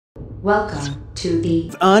Welcome to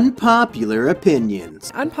the Unpopular Opinions.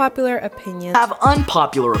 Unpopular opinions. Have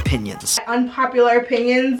unpopular opinions. Unpopular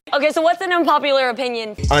opinions. Okay, so what's an unpopular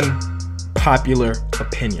opinion? Unpopular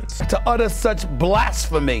opinions. To utter such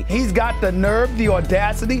blasphemy. He's got the nerve, the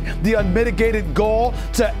audacity, the unmitigated gall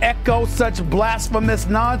to echo such blasphemous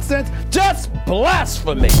nonsense. Just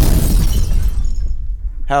blasphemy.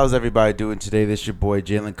 How's everybody doing today? This is your boy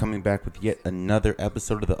Jalen coming back with yet another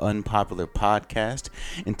episode of the Unpopular Podcast.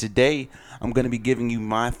 And today I'm going to be giving you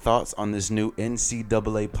my thoughts on this new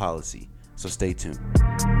NCAA policy. So stay tuned.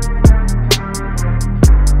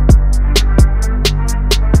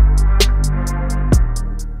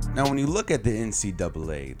 Now, when you look at the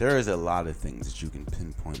NCAA, there is a lot of things that you can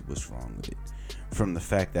pinpoint what's wrong with it. From the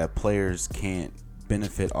fact that players can't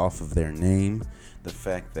benefit off of their name, the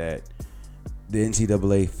fact that the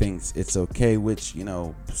NCAA thinks it's okay, which, you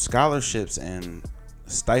know, scholarships and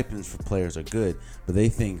stipends for players are good, but they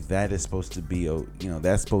think that is supposed to be, you know,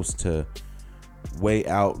 that's supposed to weigh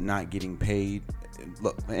out not getting paid.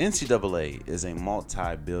 Look, the NCAA is a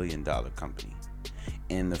multi-billion-dollar company,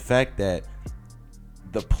 and the fact that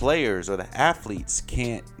the players or the athletes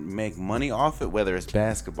can't make money off it, whether it's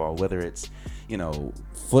basketball, whether it's, you know,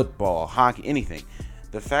 football, hockey, anything,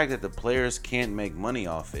 the fact that the players can't make money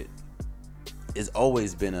off it has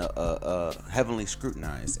always been a heavily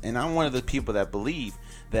scrutinized. And I'm one of the people that believe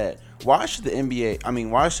that why should the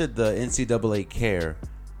NCAA care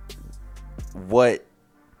what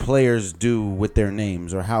players do with their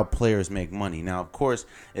names or how players make money? Now, of course,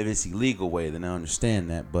 if it's illegal way, then I understand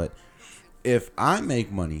that. But if I make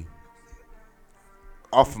money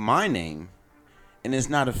off of my name and it's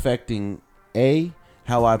not affecting A,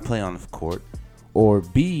 how I play on the court, or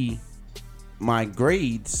B, my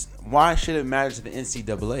grades, why should it matter to the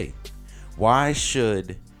NCAA? Why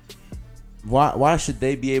should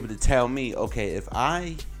they be able to tell me, okay, if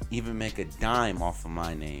I even make a dime off of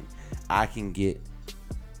my name, I can get,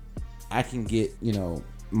 you know,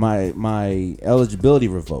 my eligibility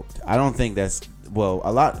revoked. I don't think that's, well,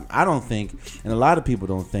 I don't think, and a lot of people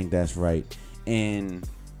don't think that's right. And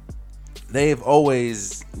they've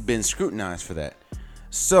always been scrutinized for that.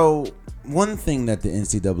 So one thing that the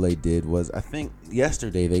NCAA did was, I think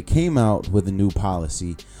yesterday they came out with a new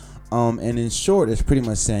policy, and in short, it's pretty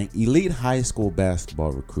much saying elite high school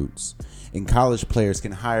basketball recruits and college players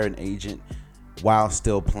can hire an agent while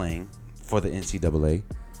still playing for the NCAA.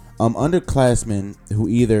 Underclassmen who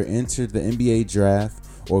either entered the NBA draft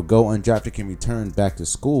or go undrafted can return back to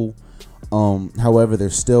school. However, they're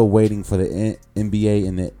still waiting for the NBA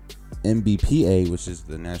and the NBPA, which is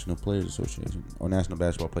the National Players Association or National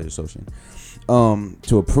Basketball Players Association,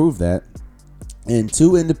 to approve that. And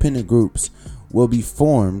 2 independent groups will be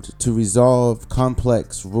formed to resolve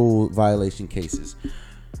complex rule violation cases.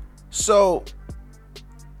 So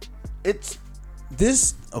it's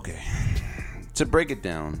this, okay, to break it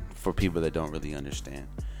down for people that don't really understand,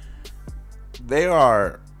 there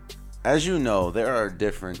are, as you know, there are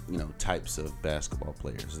different, you know, types of basketball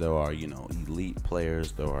players. There are, you know, elite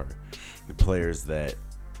players. There are the players that,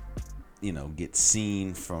 you know, get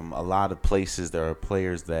seen from a lot of places. There are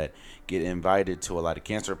players that get invited to a lot of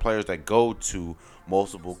camps. There are players that go to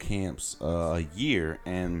multiple camps a year.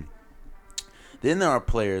 And then there are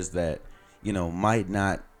players that, you know,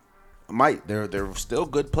 they're still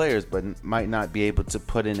good players, but might not be able to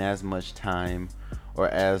put in as much time or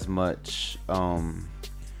as much,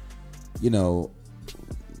 you know,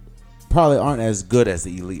 probably aren't as good as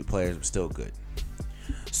the elite players, but still good.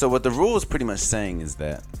 So what the rule is pretty much saying is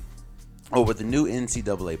that, or what the new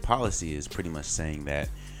NCAA policy is pretty much saying, that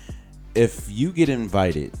if you get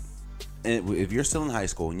invited, if you're still in high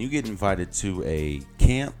school and you get invited to a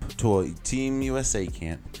camp, to a Team USA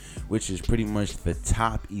camp, which is pretty much the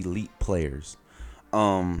top elite players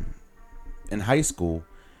in high school,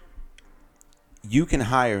 you can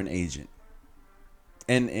hire an agent.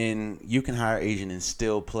 And you can hire an agent and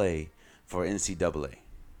still play for NCAA.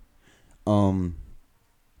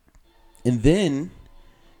 And then,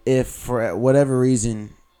 if for whatever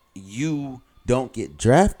reason you don't get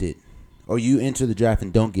drafted, or you enter the draft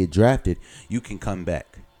and don't get drafted, you can come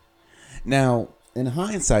back. Now, in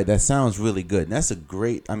hindsight, that sounds really good. And that's a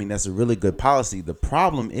really good policy. The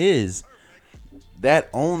problem is that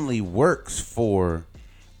only works for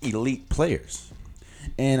elite players.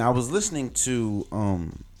 And I was listening to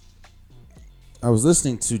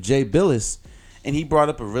Jay Billis, and he brought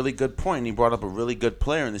up a really good point. He brought up a really good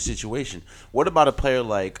player in the situation. What about a player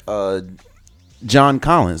like John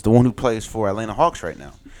Collins, the one who plays for Atlanta Hawks right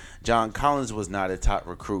now? John Collins was not a top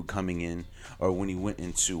recruit coming in, or when he went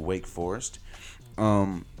into Wake Forest.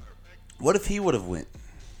 What if he would have went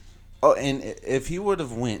Oh, and if he would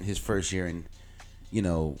have went his first year, and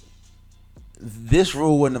this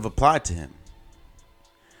rule wouldn't have applied to him.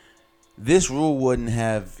 This rule wouldn't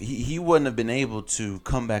have. He wouldn't have been able to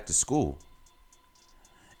come back to school.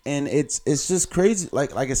 And it's just crazy.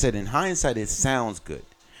 Like I said, in hindsight, it sounds good,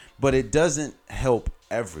 but it doesn't help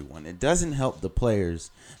everyone. It doesn't help the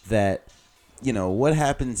players that, what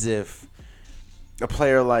happens if a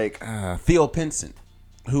player like Theo Pinson,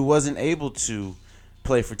 who wasn't able to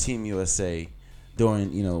play for Team USA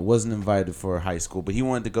during, wasn't invited for high school, but he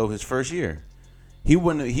wanted to go his first year. He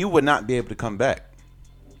would not be able to come back.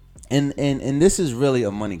 And this is really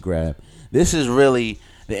a money grab. This is really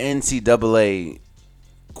the NCAA,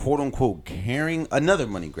 quote unquote, carrying another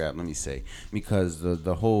money grab, let me say, because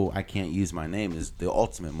the whole I can't use my name is the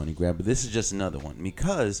ultimate money grab, but this is just another one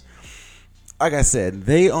because, like I said,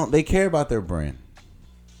 they care about their brand.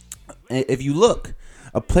 If you look,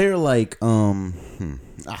 a player like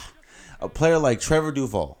Trevor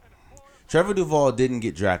Duvall didn't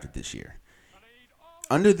get drafted this year.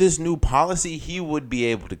 Under this new policy, he would be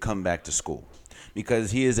able to come back to school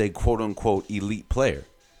because he is a quote unquote elite player.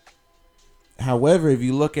 However, if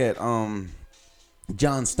you look at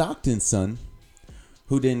John Stockton's son,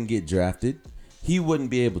 who didn't get drafted, he wouldn't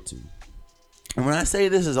be able to. And when I say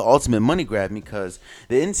this is an ultimate money grab, because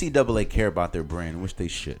the NCAA care about their brand, which they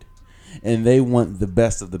should, and they want the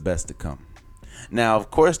best of the best to come. Now,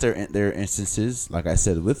 of course, there are instances, like I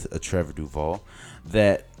said, with a Trevor Duvall,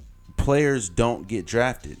 that players don't get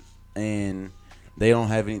drafted and they don't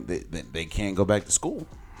have any. They can't go back to school,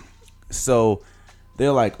 so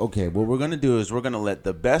they're like, okay, what we're going to do is we're going to let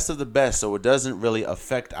the best of the best so it doesn't really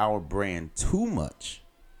affect our brand too much.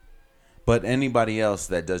 But anybody else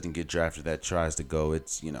that doesn't get drafted that tries to go,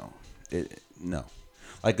 it's, no.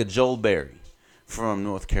 Like a Joel Berry from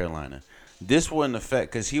North Carolina. This wouldn't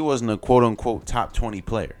affect because he wasn't a quote-unquote top 20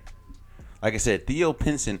 player. Like I said, Theo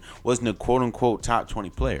Pinson wasn't a quote-unquote top 20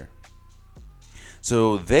 player.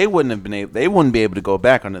 So they wouldn't be able to go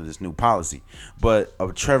back under this new policy. But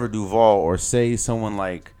a Trevor Duvall or say someone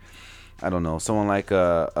like, I don't know, someone like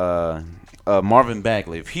Marvin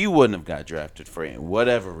Bagley, if he wouldn't have got drafted for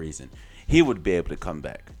whatever reason, he would be able to come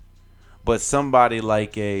back. But somebody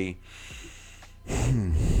like a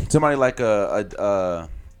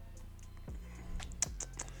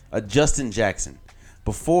Justin Jackson,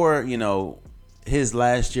 before his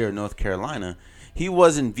last year at North Carolina, he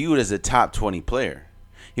wasn't viewed as a top 20 player.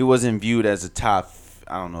 He wasn't viewed as a top,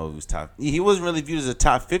 I don't know if he was top. He wasn't really viewed as a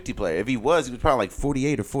top 50 player. If he was probably like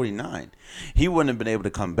 48 or 49. He wouldn't have been able to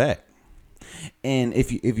come back. And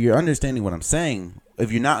if you're understanding what I'm saying,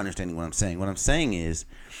 if you're not understanding what I'm saying is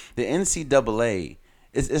the NCAA,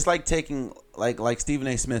 it's like taking, like Stephen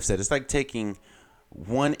A. Smith said, it's like taking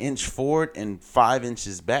 1 inch forward and 5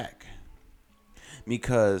 inches back.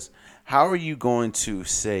 Because how are you going to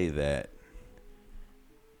say that,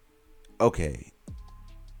 okay,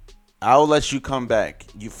 I'll let you come back.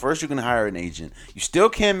 You're going to hire an agent. You still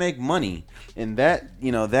can't make money, and that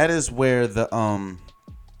is where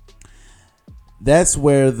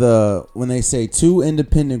when they say 2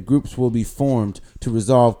 independent groups will be formed to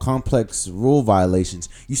resolve complex rule violations,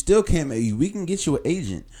 you still can't make. We can get you an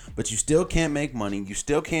agent, but you still can't make money. You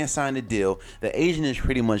still can't sign a deal. The agent is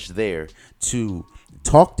pretty much there to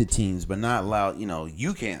talk to teams, but not allow.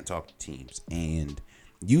 You can't talk to teams, and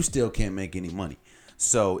you still can't make any money.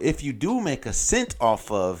 So if you do make a cent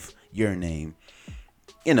off of your name,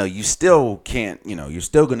 you still can't, you're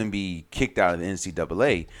still going to be kicked out of the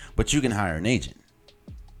NCAA, but you can hire an agent.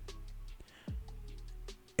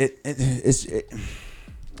 It's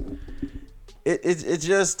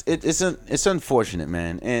unfortunate,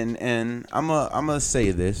 man. And I'm gonna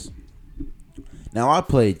say this. Now, I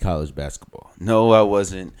played college basketball. No, I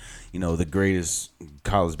wasn't, the greatest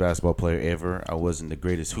college basketball player ever. I wasn't the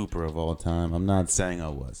greatest hooper of all time. I'm not saying I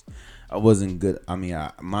was. I wasn't good. I mean,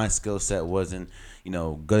 my skill set wasn't,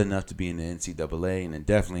 good enough to be in the NCAA, and it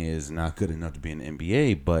definitely is not good enough to be in the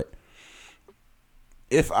NBA. But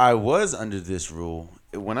if I was under this rule,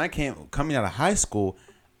 when I coming out of high school,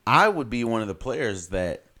 I would be one of the players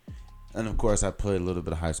that, and of course I played a little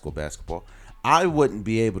bit of high school basketball, I wouldn't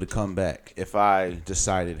be able to come back if I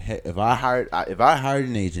decided, hey, if I hired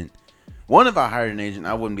an agent,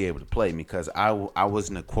 I wouldn't be able to play because I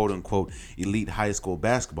wasn't a quote unquote elite high school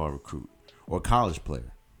basketball recruit or college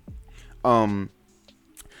player.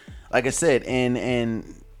 Like I said,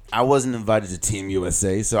 and I wasn't invited to Team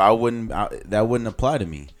USA, so that wouldn't apply to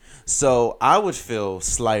me. So I would feel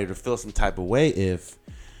slighted or feel some type of way if,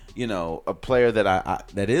 a player that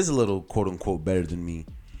that is a little quote unquote better than me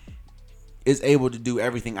is able to do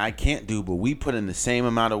everything I can't do, but we put in the same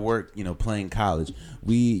amount of work, playing college.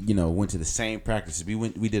 We, went to the same practices.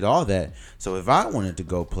 We did all that. So if I wanted to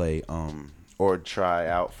go play or try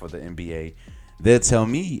out for the NBA, they'll tell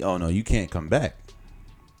me, "Oh no, you can't come back."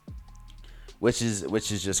 Which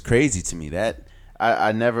is just crazy to me. That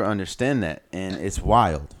I never understand that, and it's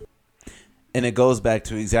wild. And it goes back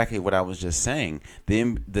to exactly what I was just saying. The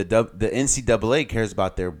NCAA cares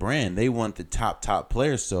about their brand. They want the top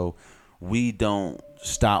players, so we don't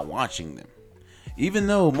stop watching them. Even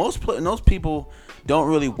though most people don't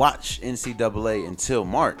really watch NCAA until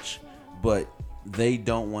March, but they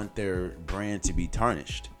don't want their brand to be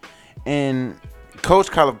tarnished. And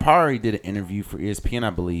Coach Calipari did an interview for ESPN, I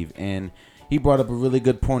believe, and he brought up a really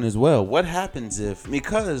good point as well. What happens if,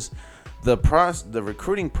 because the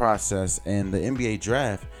recruiting process and the NBA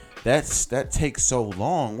draft, that takes so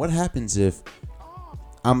long. What happens if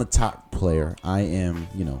I'm a top player? I am,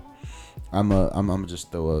 I'm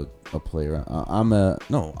just throw a player. I'm a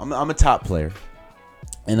top player,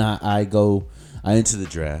 and I enter the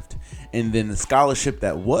draft, and then the scholarship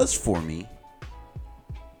that was for me,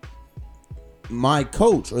 my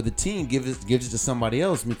coach or the team gives it to somebody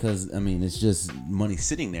else, because it's just money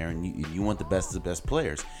sitting there, and you want the best of the best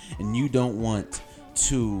players, and you don't want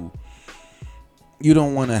to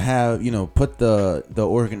have put the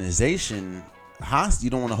organization hostage. You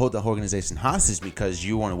don't want to hold the organization hostage because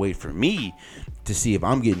you want to wait for me to see if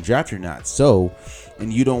I'm getting drafted or not. So,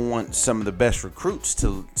 and you don't want some of the best recruits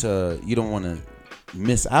to you don't want to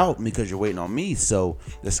miss out because you're waiting on me. So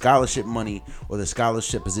the scholarship money or the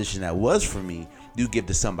scholarship position that was for me, you give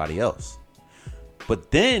to somebody else. But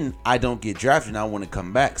then I don't get drafted and I want to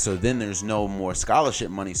come back. So then there's no more scholarship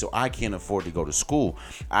money. So I can't afford to go to school.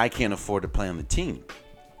 I can't afford to play on the team.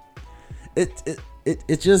 It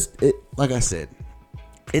just like I said,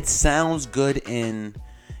 it sounds good in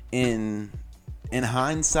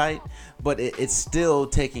hindsight, but it's still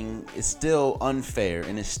unfair,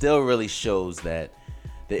 and it still really shows that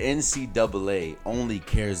the NCAA only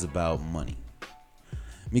cares about money.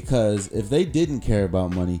 Because if they didn't care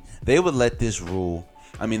about money, they would let this rule.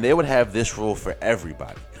 They would have this rule for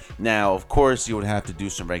everybody. Now, of course, you would have to do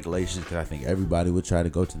some regulations, because I think everybody would try to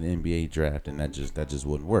go to the NBA draft, and that just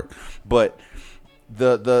wouldn't work. But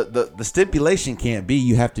the stipulation can't be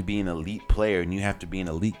you have to be an elite player and you have to be an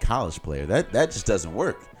elite college player. That just doesn't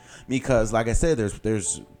work, because like I said,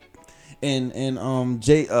 there's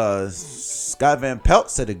Scott Van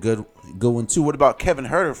Pelt said a good one too. What about Kevin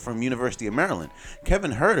Huerter from University of Maryland?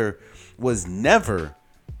 Kevin Huerter was never,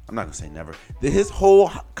 I'm not gonna say never, his whole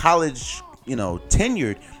college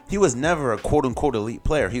tenured, he was never a quote unquote elite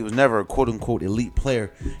player. He was never a quote unquote elite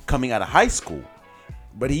player coming out of high school.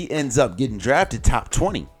 But he ends up getting drafted top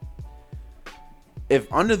 20.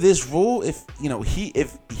 If under this rule, if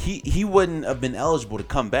he wouldn't have been eligible to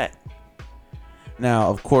come back. Now,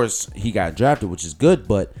 of course, he got drafted, which is good,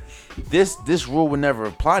 but this rule would never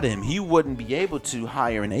apply to him. He wouldn't be able to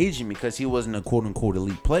hire an agent because he wasn't a quote unquote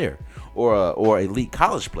elite player or elite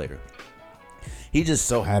college player. He just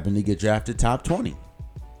so happened to get drafted top 20.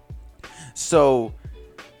 So,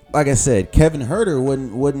 like I said, Kevin Huerter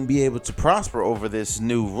wouldn't be able to prosper over this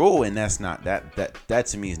new rule, and that's not that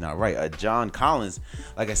to me is not right. John Collins,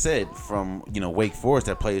 like I said, from Wake Forest,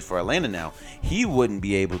 that plays for Atlanta now, he wouldn't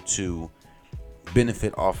be able to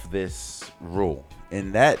benefit off this rule,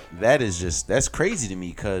 and that's crazy to me,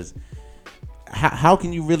 because how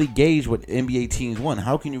can you really gauge what NBA teams want?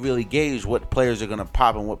 How can you really gauge what players are gonna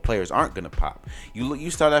pop and what players aren't gonna pop?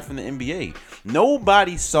 You start out from the NBA.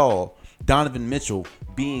 Nobody saw Donovan Mitchell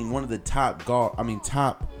being one of the top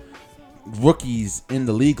rookies in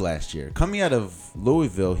the league last year. Coming out of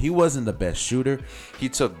Louisville, he wasn't the best shooter. He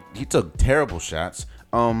took terrible shots.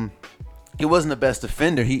 He wasn't the best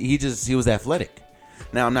defender. He was athletic.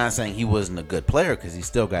 Now, I'm not saying he wasn't a good player, because he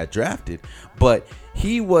still got drafted, but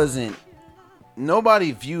he wasn't.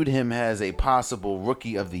 Nobody viewed him as a possible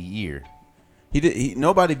rookie of the year.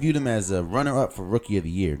 Nobody viewed him as a runner-up for rookie of the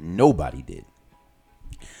year. Nobody did.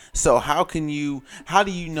 So how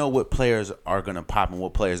do you know what players are gonna pop and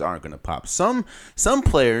what players aren't gonna pop? Some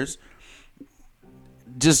players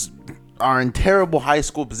just are in terrible high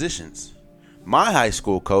school positions. My high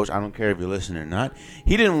school coach, I don't care if you're listening or not,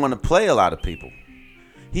 he didn't want to play a lot of people.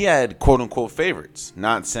 He had quote unquote favorites.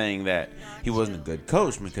 Not saying that he wasn't a good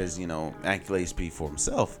coach, because accolades speak for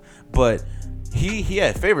himself, but he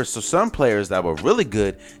had favorites. So some players that were really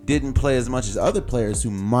good didn't play as much as other players who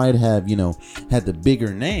might have had the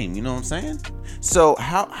bigger name. You know what I'm saying? So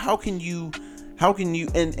how can you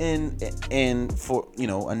and for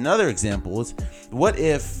another example is, what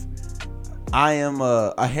if I am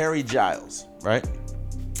a Harry Giles, right?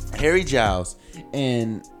 Harry Giles,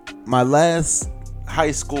 in my last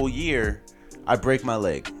high school year, I break my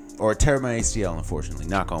leg or tear my ACL, unfortunately,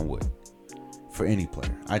 knock on wood, for any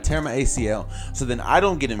player. I tear my ACL, so then I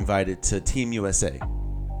don't get invited to Team USA.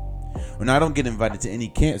 When I don't get invited to any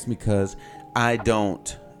camps because I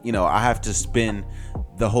don't, I have to spend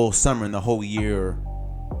the whole summer and the whole year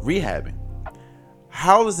rehabbing.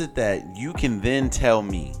 How is it that you can then tell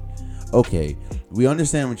me, okay, we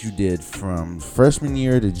understand what you did from freshman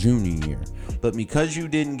year to junior year, but because you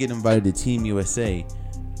didn't get invited to Team USA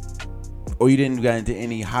or you didn't get into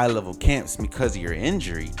any high-level camps because of your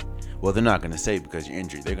injury, well, they're not going to say because you're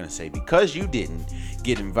injured. They're going to say because you didn't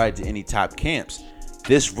get invited to any top camps,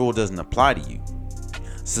 this rule doesn't apply to you.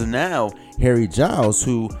 So now Harry Giles,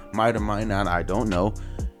 who might or might not, I don't know,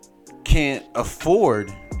 can't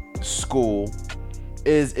afford school,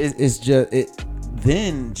 is just it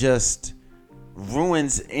then just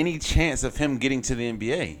ruins any chance of him getting to the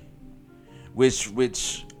NBA,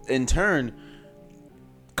 which in turn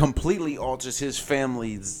completely alters his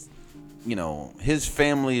family's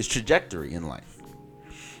trajectory in life.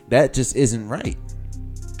 That just isn't right.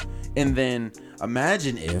 And then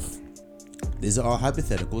imagine if, these are all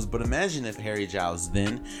hypotheticals, but imagine if Harry Giles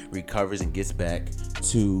then recovers and gets back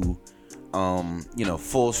to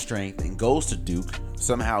full strength and goes to Duke.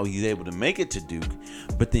 Somehow he's able to make it to Duke,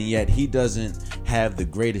 but then yet he doesn't have the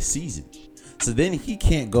greatest season. So then he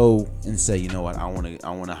can't go and say, you know what, I want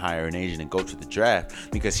to hire an agent and go to the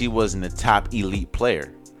draft because he wasn't a top elite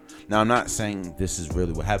player. Now I'm not saying this is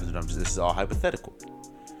really what happens, but this is all hypothetical.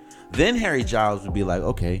 Then Harry Giles would be like,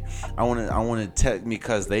 okay, I want to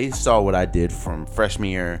because they saw what I did from freshman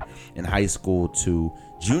year in high school to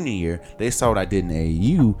junior year. They saw what I did in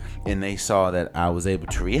AAU, and they saw that I was able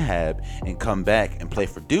to rehab and come back and play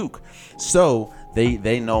for Duke. So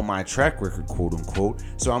they know my track record, quote unquote.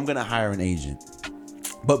 So I'm gonna hire an agent.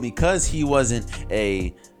 But because he wasn't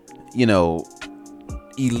a,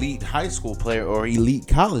 elite high school player or elite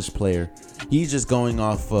college player, he's just going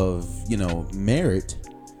off of, merit.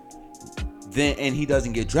 Then and he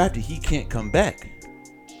doesn't get drafted, he can't come back.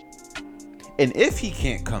 And if he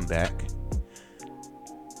can't come back,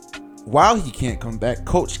 while he can't come back,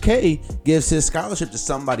 Coach K gives his scholarship to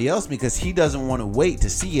somebody else because he doesn't want to wait to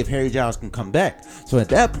see if Harry Giles can come back. So at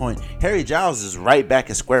that point, Harry Giles is right back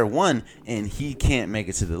at square one, and he can't make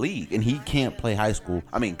it to the league, and he can't play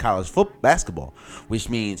college football, basketball, which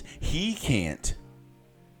means he can't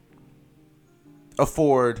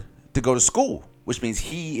afford to go to school, which means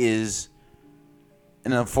he is,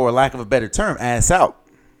 for lack of a better term, ass out.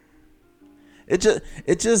 It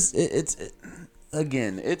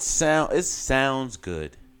sounds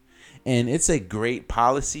good, and it's a great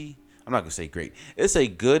policy. I'm not gonna say great. It's a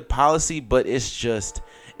good policy, but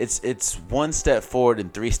it's one step forward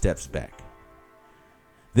and 3 steps back.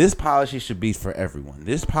 This policy should be for everyone.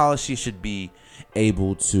 This policy should be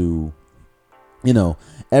able to,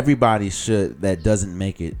 everybody that doesn't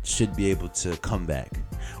make it should be able to come back,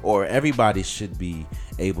 or everybody should be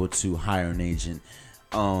able to hire an agent.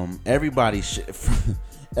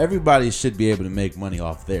 Everybody should be able to make money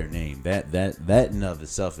off their name. That in of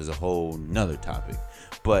itself is a whole nother topic.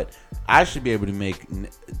 But I should be able to make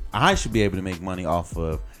money off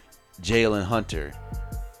of Jalen Hunter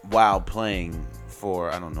while playing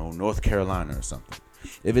for, I don't know, North Carolina or something.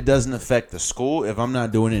 If it doesn't affect the school, if I'm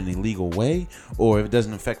not doing it in an illegal way, or if it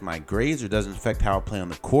doesn't affect my grades or doesn't affect how I play on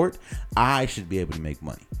the court, I should be able to make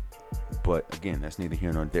money. But again, that's neither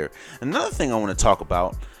here nor there. Another thing I want to talk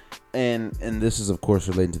about, and this is of course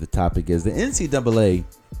relating to the topic, is the NCAA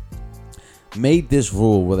made this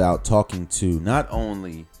rule without talking to not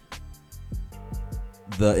only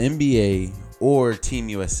the NBA or Team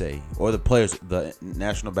USA or the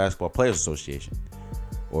National Basketball Players Association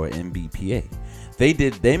or NBPA.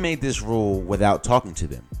 They made this rule without talking to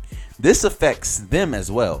them. This affects them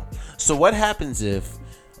as well. So what happens if,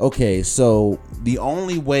 okay, so the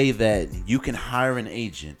only way that you can hire an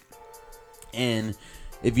agent, and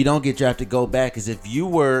if you don't get drafted, go back, is if you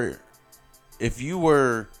were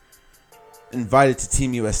invited to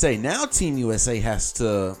Team USA. Now Team USA has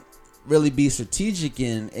to really be strategic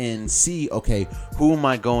and see, okay, who am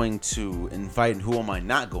I going to invite and who am I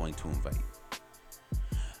not going to invite?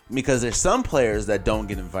 Because there's some players that don't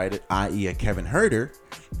get invited, i.e. a Kevin Huerter,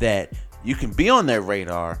 that you can be on their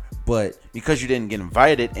radar, but because you didn't get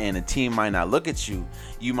invited and a team might not look at you,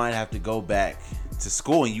 you might have to go back to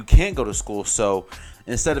school, and you can't go to school. So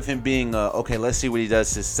instead of him being, okay, let's see what he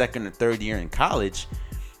does his second or third year in college,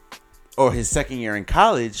 or his second year in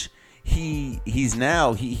college, he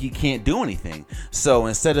can't do anything. So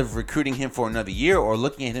instead of recruiting him for another year or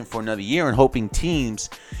looking at him for another year and hoping teams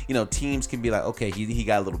can be like, okay, he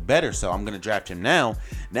got a little better, so I'm going to draft him now.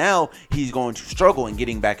 Now he's going to struggle in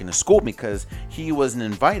getting back into school because he wasn't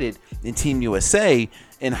invited in Team USA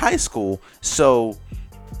in high school, so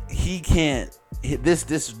he can't.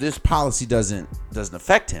 This policy doesn't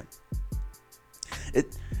affect him.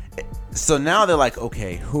 So now they're like,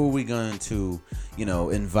 okay, who are we going to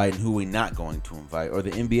invite and who we not going to invite? Or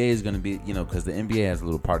the NBA is going to be, because the NBA has a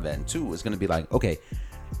little part of that too. It's going to be like, okay,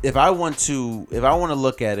 if I want to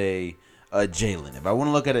look at a Jalen, if I want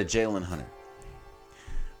to look at a Jalen Hunter,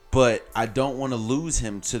 but I don't want to lose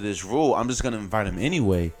him to this rule, I'm just going to invite him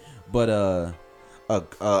anyway. But a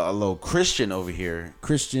little Christian over here,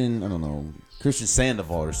 Christian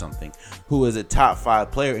Sandoval or something, who is a top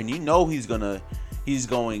 5 player, and he's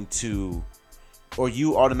going to, or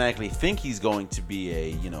you automatically think he's going to be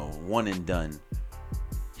a one and done.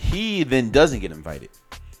 He then doesn't get invited.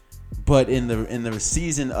 But in the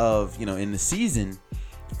season of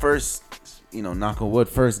first knock on wood,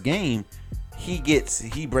 first game,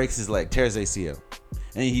 he breaks his leg, tears ACL,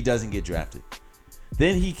 and he doesn't get drafted.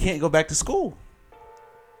 Then he can't go back to school.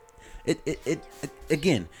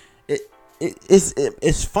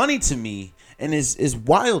 It's funny to me, and it's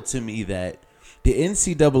wild to me that the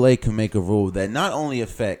NCAA can make a rule that not only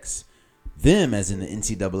affects them as in the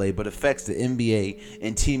NCAA, but affects the NBA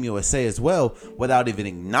and Team USA as well, without even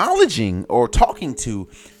acknowledging or talking to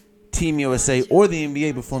Team USA or the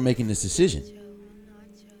NBA before making this decision.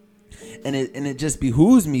 And it just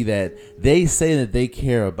behooves me that they say that they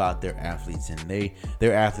care about their athletes, and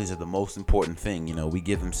their athletes are the most important thing. We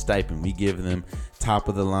give them stipend, we give them top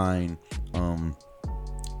of the line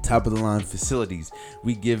facilities,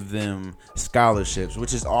 we give them scholarships,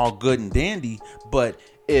 which is all good and dandy. But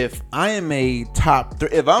if I am if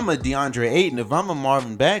I'm a DeAndre Ayton, if I'm a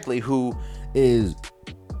Marvin Bagley who is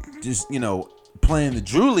just playing the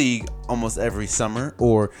Drew League almost every summer,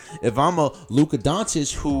 or if I'm a Luka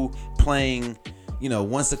Doncic who playing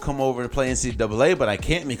wants to come over and play NCAA, but I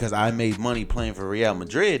can't because I made money playing for Real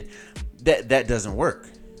Madrid, that doesn't work.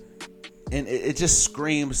 And it just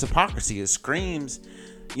screams hypocrisy. It screams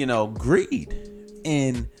greed.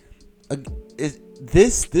 And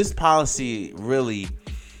this policy really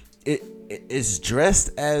it is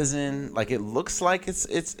dressed as in, like, it looks like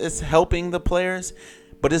it's helping the players,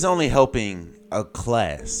 but it's only helping a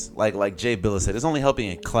class. Like Jay Billis said, it's only helping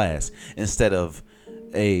a class instead of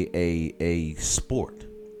a sport.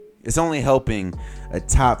 It's only helping a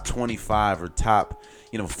top 25 or top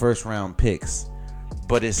first round picks,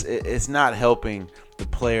 but it's not helping the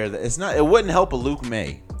player. It wouldn't help a Luke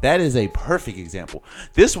May. That is a perfect example.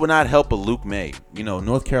 This would not help a Luke May.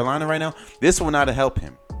 North Carolina right now, this would not help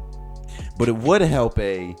him. But it would help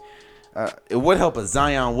a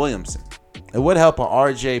Zion Williamson. It would help a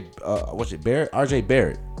RJ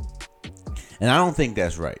Barrett. And I don't think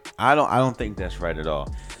that's right. I don't think that's right at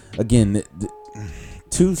all. Again,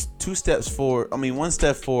 two steps forward. One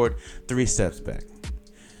step forward, 3 steps back.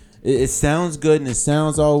 It sounds good and it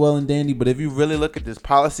sounds all well and dandy, but if you really look at this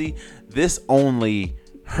policy, this only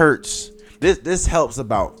hurts. This helps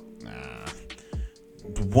about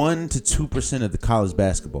 1 to 2% of the college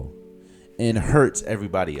basketball, and hurts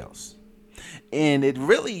everybody else. And it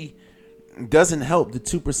really doesn't help the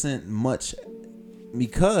 2% much,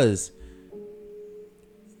 because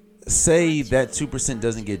say that 2%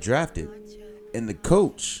 doesn't get drafted, and the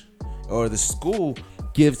coach or the school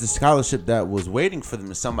gives the scholarship that was waiting for them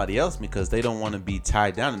to somebody else because they don't want to be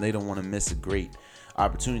tied down and they don't want to miss a great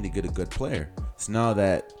opportunity to get a good player. So now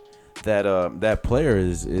that player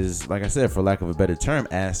is, like I said, for lack of a better term,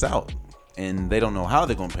 ass out, and they don't know how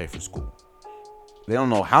they're going to pay for school. They don't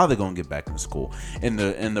know how they're going to get back into school. And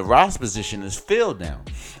the roster position is filled now.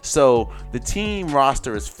 So the team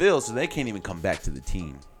roster is filled, so they can't even come back to the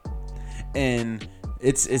team. And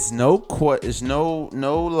it's no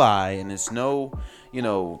lie, and it's no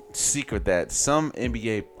secret that some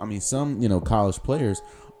college players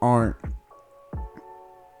aren't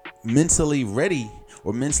mentally ready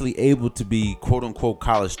or mentally able to be quote unquote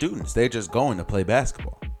college students. They're just going to play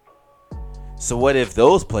basketball. So what if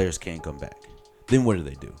those players can't come back? Then what do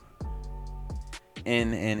they do?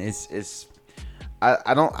 And it's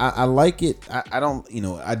I don't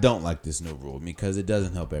like this new rule because it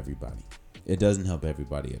doesn't help everybody. It doesn't help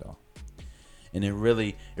everybody at all. And it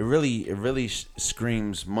really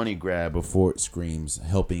screams money grab before it screams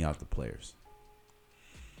helping out the players.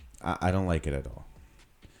 I don't like it at all.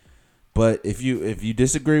 But if you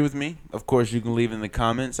disagree with me, of course you can leave in the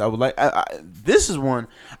comments. This is one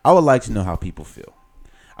I would like to know how people feel.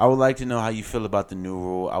 I would like to know how you feel about the new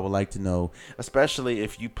rule. I would like to know, especially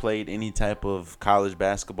if you played any type of college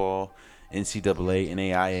basketball, NCAA,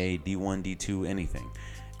 NAIA, D1, D2, anything.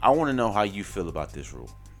 I want to know how you feel about this rule.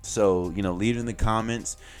 So, leave it in the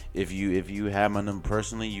comments. If you have my number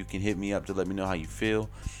personally, you can hit me up to let me know how you feel.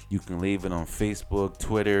 You can leave it on Facebook,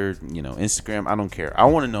 Twitter, Instagram. I don't care. I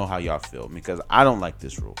want to know how y'all feel because I don't like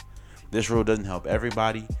this rule. This rule doesn't help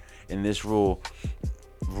everybody, and this rule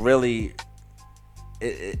really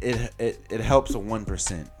it helps a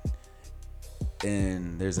 1%,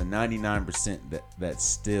 and there's a 99% that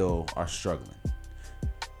still are struggling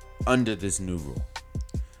under this new rule.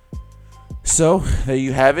 So there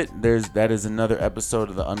you have it. That is another episode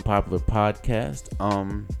of the Unpopular Podcast.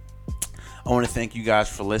 I want to thank you guys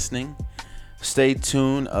for listening. Stay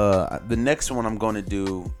tuned. The next one I'm going to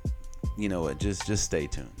do, just stay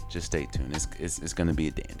tuned. Just stay tuned. It's going to be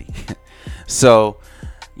a dandy. So,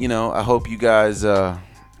 I hope you guys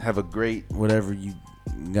have a great whatever you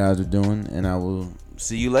guys are doing, and I will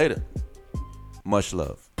see you later. Much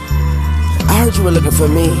love. I heard you were looking for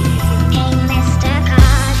me. Hey, Mr.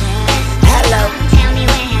 Carter. Hello. Tell me,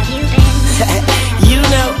 where have you been? You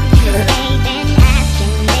know. They've been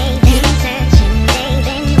asking, they've been searching, they've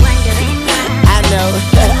been wondering why. I know.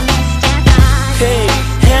 Hey, Mr. Carter. Hey,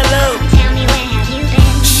 hello. Tell me, where have you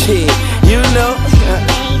been? Shit, you know.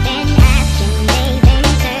 They've been asking, they've been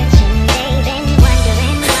searching, they've been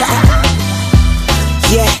wondering why.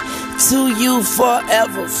 Yeah, to you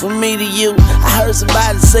forever, from me to you. I heard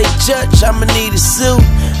somebody say, Church, I'ma need a suit,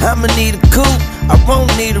 I'ma need a coupe, I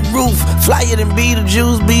won't need a roof. Flyer than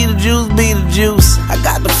Beetlejuice, Beetlejuice, Beetlejuice. I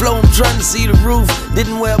got the flow, I'm trying to see the roof.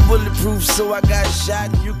 Didn't wear bulletproof, so I got shot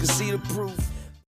and you can see the proof.